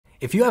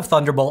If you have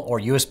Thunderbolt or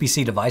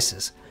USB-C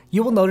devices,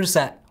 you will notice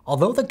that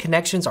although the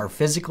connections are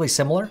physically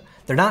similar,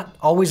 they're not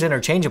always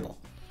interchangeable.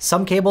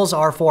 Some cables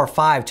are for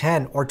 5,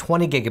 10, or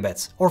 20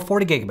 gigabits, or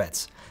 40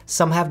 gigabits.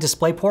 Some have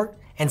DisplayPort,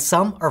 and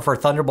some are for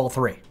Thunderbolt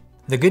 3.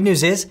 The good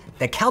news is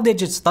that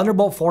CalDigit's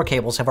Thunderbolt 4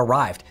 cables have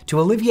arrived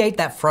to alleviate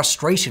that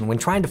frustration when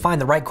trying to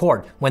find the right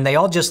cord when they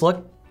all just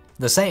look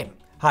the same.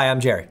 Hi,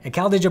 I'm Jerry, a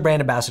CalDigit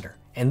brand ambassador,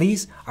 and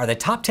these are the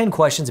top 10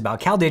 questions about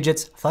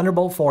CalDigit's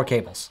Thunderbolt 4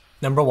 cables.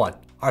 Number 1.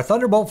 Are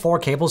Thunderbolt 4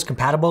 cables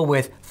compatible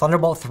with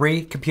Thunderbolt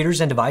 3 computers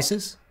and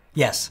devices?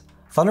 Yes.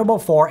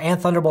 Thunderbolt 4 and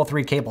Thunderbolt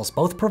 3 cables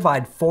both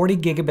provide 40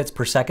 gigabits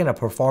per second of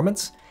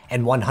performance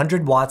and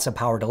 100 watts of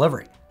power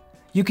delivery.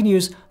 You can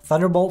use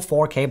Thunderbolt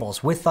 4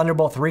 cables with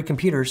Thunderbolt 3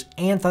 computers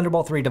and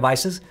Thunderbolt 3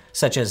 devices,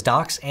 such as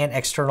docks and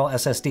external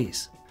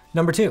SSDs.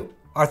 Number 2.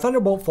 Are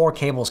Thunderbolt 4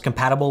 cables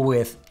compatible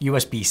with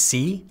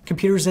USB-C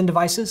computers and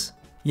devices?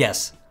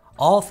 Yes.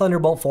 All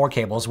Thunderbolt 4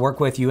 cables work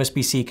with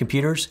USB-C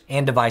computers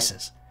and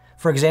devices.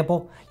 For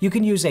example, you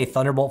can use a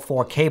Thunderbolt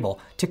 4 cable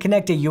to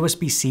connect a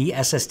USB-C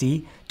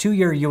SSD to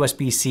your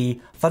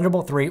USB-C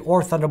Thunderbolt 3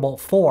 or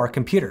Thunderbolt 4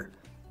 computer.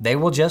 They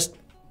will just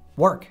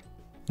work.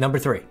 Number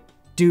 3.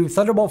 Do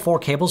Thunderbolt 4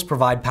 cables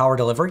provide power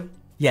delivery?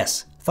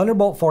 Yes,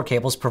 Thunderbolt 4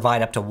 cables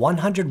provide up to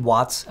 100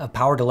 watts of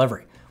power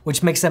delivery,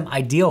 which makes them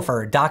ideal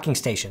for docking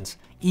stations,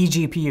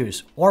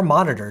 eGPUs, or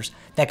monitors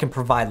that can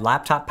provide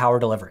laptop power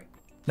delivery.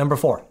 Number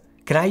 4.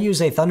 Can I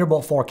use a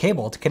Thunderbolt 4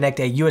 cable to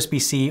connect a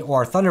USB-C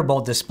or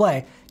Thunderbolt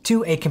display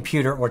to a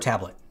computer or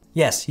tablet?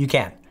 Yes, you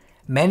can.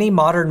 Many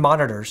modern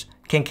monitors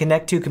can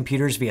connect to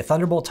computers via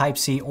Thunderbolt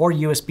Type-C or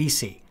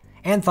USB-C,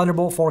 and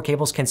Thunderbolt 4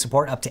 cables can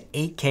support up to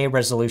 8K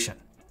resolution.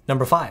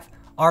 Number 5.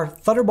 Are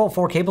Thunderbolt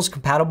 4 cables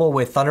compatible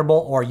with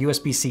Thunderbolt or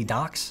USB-C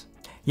docks?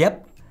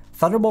 Yep.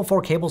 Thunderbolt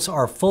 4 cables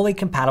are fully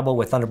compatible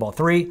with Thunderbolt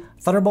 3,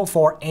 Thunderbolt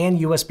 4, and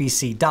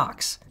USB-C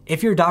docks.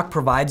 If your dock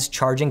provides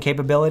charging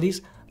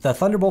capabilities, the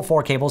Thunderbolt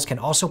 4 cables can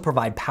also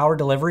provide power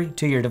delivery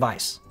to your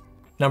device.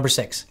 Number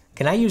 6.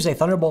 Can I use a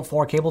Thunderbolt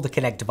 4 cable to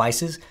connect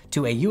devices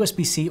to a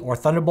USB-C or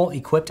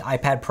Thunderbolt-equipped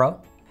iPad Pro?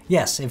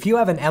 Yes, if you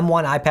have an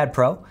M1 iPad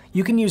Pro,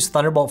 you can use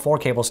Thunderbolt 4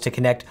 cables to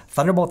connect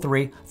Thunderbolt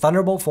 3,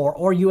 Thunderbolt 4,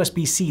 or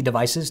USB-C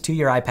devices to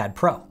your iPad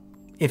Pro.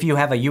 If you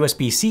have a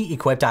USB-C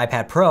equipped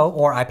iPad Pro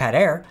or iPad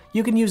Air,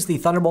 you can use the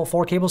Thunderbolt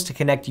 4 cables to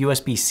connect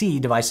USB-C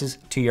devices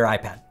to your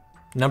iPad.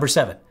 Number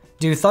 7.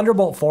 Do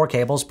Thunderbolt 4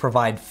 cables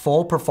provide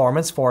full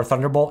performance for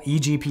Thunderbolt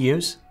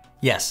eGPUs?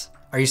 Yes.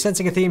 Are you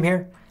sensing a theme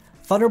here?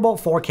 Thunderbolt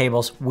 4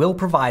 cables will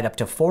provide up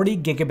to 40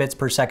 gigabits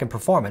per second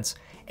performance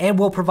and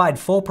will provide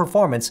full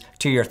performance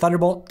to your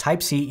Thunderbolt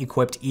Type-C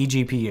equipped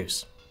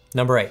eGPUs.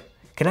 Number 8.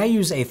 Can I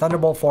use a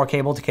Thunderbolt 4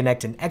 cable to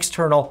connect an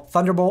external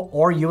Thunderbolt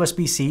or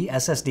USB-C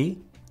SSD?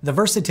 The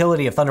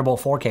versatility of Thunderbolt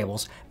 4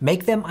 cables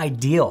make them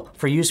ideal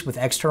for use with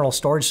external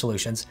storage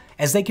solutions,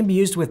 as they can be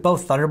used with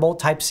both Thunderbolt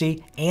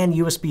Type-C and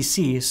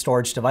USB-C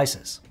storage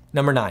devices.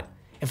 Number 9.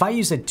 If I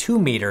use a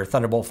 2-meter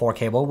Thunderbolt 4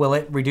 cable, will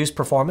it reduce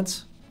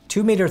performance?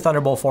 2-meter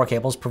Thunderbolt 4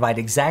 cables provide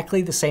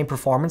exactly the same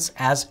performance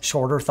as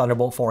shorter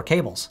Thunderbolt 4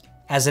 cables.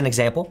 As an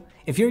example,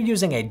 if you're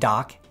using a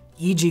dock,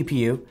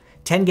 eGPU,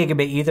 10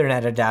 gigabit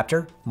Ethernet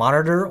adapter,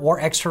 monitor, or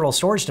external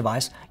storage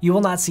device, you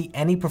will not see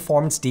any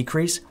performance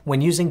decrease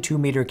when using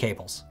 2-meter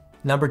cables.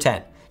 Number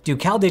 10. Do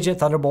CalDigit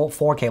Thunderbolt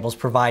 4 cables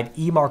provide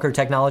eMarker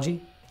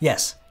technology?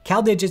 Yes,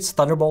 CalDigit's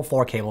Thunderbolt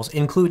 4 cables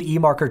include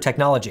eMarker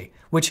technology,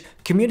 which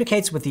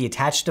communicates with the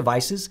attached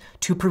devices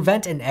to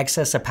prevent an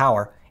excess of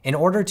power in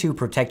order to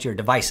protect your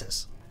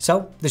devices.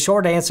 So, the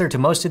short answer to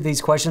most of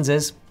these questions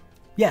is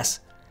yes.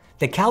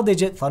 The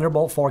CalDigit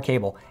Thunderbolt 4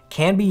 cable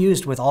can be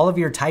used with all of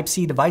your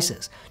Type-C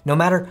devices, no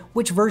matter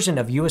which version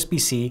of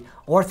USB-C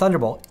or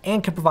Thunderbolt,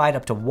 and can provide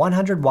up to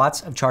 100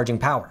 watts of charging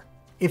power.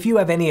 If you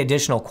have any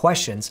additional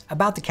questions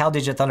about the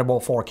CalDigit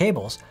Thunderbolt 4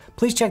 cables,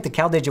 please check the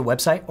CalDigit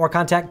website or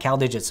contact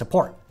CalDigit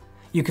support.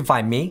 You can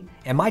find me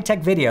and my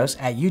tech videos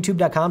at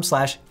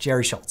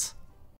youtube.com/JerrySchultz.